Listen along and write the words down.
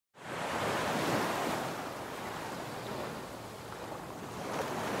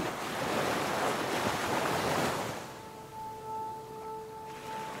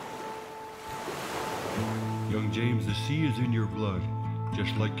King James, the sea is in your blood,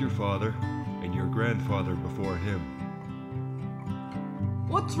 just like your father and your grandfather before him.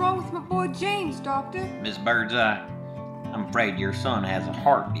 What's wrong with my boy James, Doctor? Miss Birdseye, I'm afraid your son has a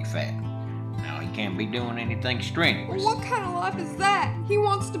heart defect. Now, he can't be doing anything strenuous. Well, what kind of life is that? He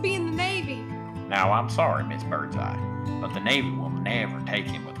wants to be in the Navy. Now, I'm sorry, Miss Birdseye, but the Navy will never take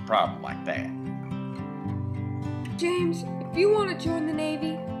him with a problem like that. James, if you want to join the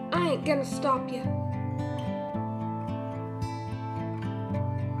Navy, I ain't gonna stop you.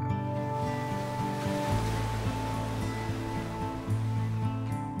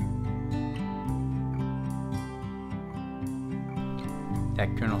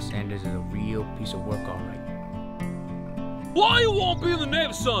 That Colonel Sanders is a real piece of work, all right. Why you won't be in the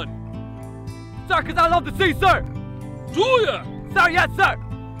Navy, son? Sir, 'cause I love the sea, sir! Do ya? Sir, yes, sir!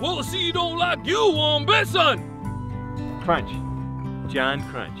 Well, the sea don't like you one bit, son! Crunch. John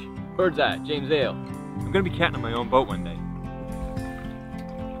Crunch. Birdseye, James Ale. I'm gonna be captain of my own boat one day.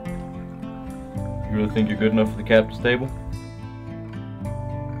 You really think you're good enough for the captain's table?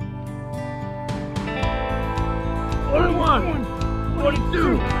 41!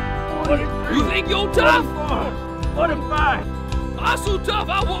 42! 43! You think you're tough? 45! I'm so tough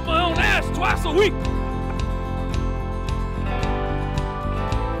I whoop my own ass twice a week!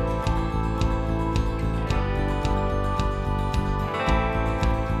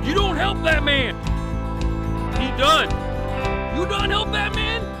 You don't help that man! He done! You done help that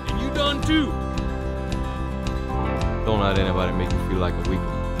man, and you done too! Don't let anybody make you feel like a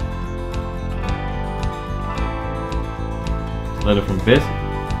weakling. Letter from Bessie.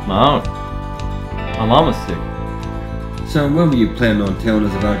 My aunt. My mama's sick. Son, when were you planning on telling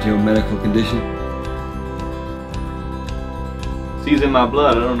us about your medical condition? Sea's in my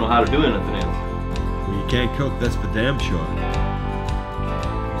blood. I don't know how to do anything else. Well, you can't cook, that's for damn sure.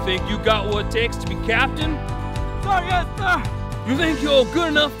 You think you got what it takes to be captain? Sir, yes, sir! You think you're good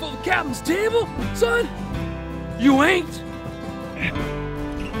enough for the captain's table, son? You ain't.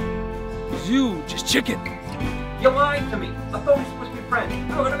 You just chicken. You lied to me! I thought we were supposed to be friends.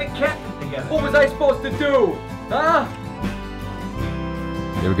 We were gonna be captain together. What was I supposed to do? Huh?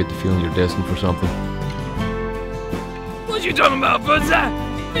 You ever get the feeling you're destined for something? What you talking about, Birdseye?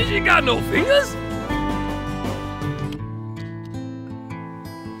 Bitch, you got no fingers?